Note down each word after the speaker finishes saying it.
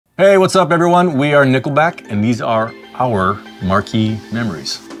Hey, what's up everyone? We are Nickelback and these are our Marquee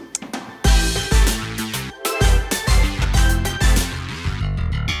memories.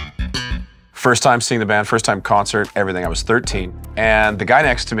 First time seeing the band, first time concert, everything. I was 13. And the guy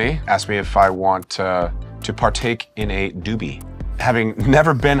next to me asked me if I want to partake in a doobie. Having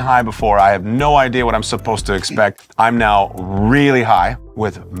never been high before, I have no idea what I'm supposed to expect. I'm now really high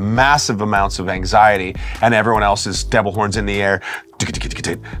with massive amounts of anxiety and everyone else is devil horns in the air.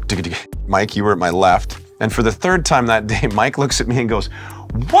 Mike, you were at my left. And for the third time that day, Mike looks at me and goes,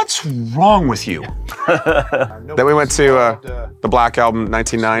 "What's wrong with you?" Then we went to the Black Album,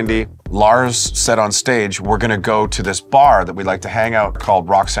 1990. Lars said on stage, we're gonna go to this bar that we like to hang out called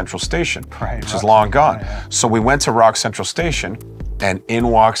Rock Central Station, which is long gone. Yeah. So we went to Rock Central Station and in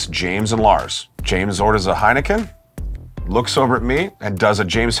walks James and Lars. James orders a Heineken, looks over at me and does a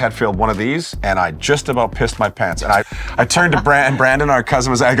James Hetfield one of these, and I just about pissed my pants. And I turned to Brandon, our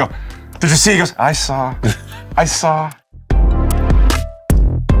cousin, I go, "Did you see?" He goes, "I saw, I saw."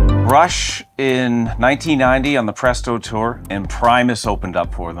 Rush in 1990 on the Presto tour, and Primus opened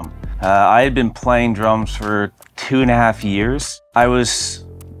up for them. I had been playing drums for 2.5 years. I was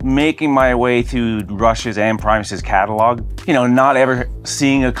making my way through Rush's and Primus's catalog. You know, not ever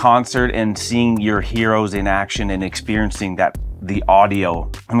seeing a concert and seeing your heroes in action and experiencing the audio.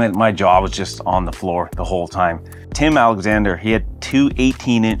 I mean, my jaw was just on the floor the whole time. Tim Alexander, he had two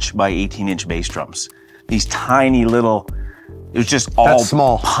 18-inch by 18-inch bass drums. These tiny little, it was just all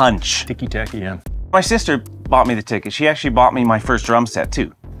small punch. Ticky-tacky, yeah. My sister bought me the ticket. She actually bought me my first drum set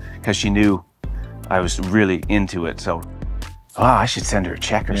too, because she knew I was really into it. So, I should send her a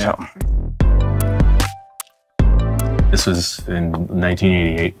check or something. This was in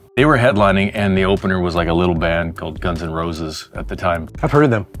 1988. They were headlining and the opener was like a little band called Guns N' Roses at the time. I've heard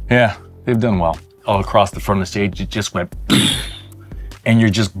of them. Yeah, they've done well. All across the front of the stage, it just went and you're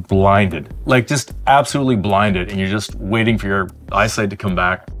just blinded. Like just absolutely blinded and you're just waiting for your eyesight to come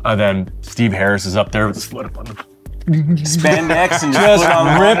back. And then Steve Harris is up there with the split up on the spandex and just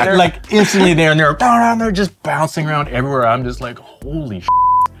ripped like instantly there and they're just bouncing around everywhere. I'm just like, holy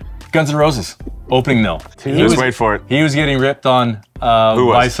Guns N' Roses opening though. Wait for it. He was getting ripped on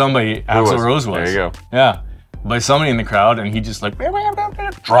by somebody. Axl Rose was. There you go. Yeah, by somebody in the crowd, and he just like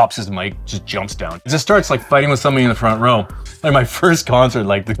drops his mic, just jumps down. It just starts like fighting with somebody in the front row. Like my first concert,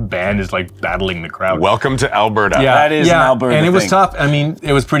 like the band is like battling the crowd. Welcome to Alberta. Yeah, that is an Alberta and it was thing. tough. I mean,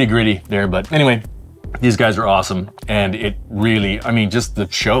 it was pretty gritty there, but anyway. These guys are awesome, and it really, I mean, just the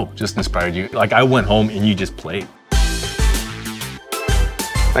show just inspired you. Like, I went home and you just played.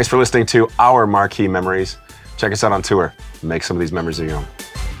 Thanks for listening to our Marquee Memories. Check us out on tour. Make some of these memories of your own.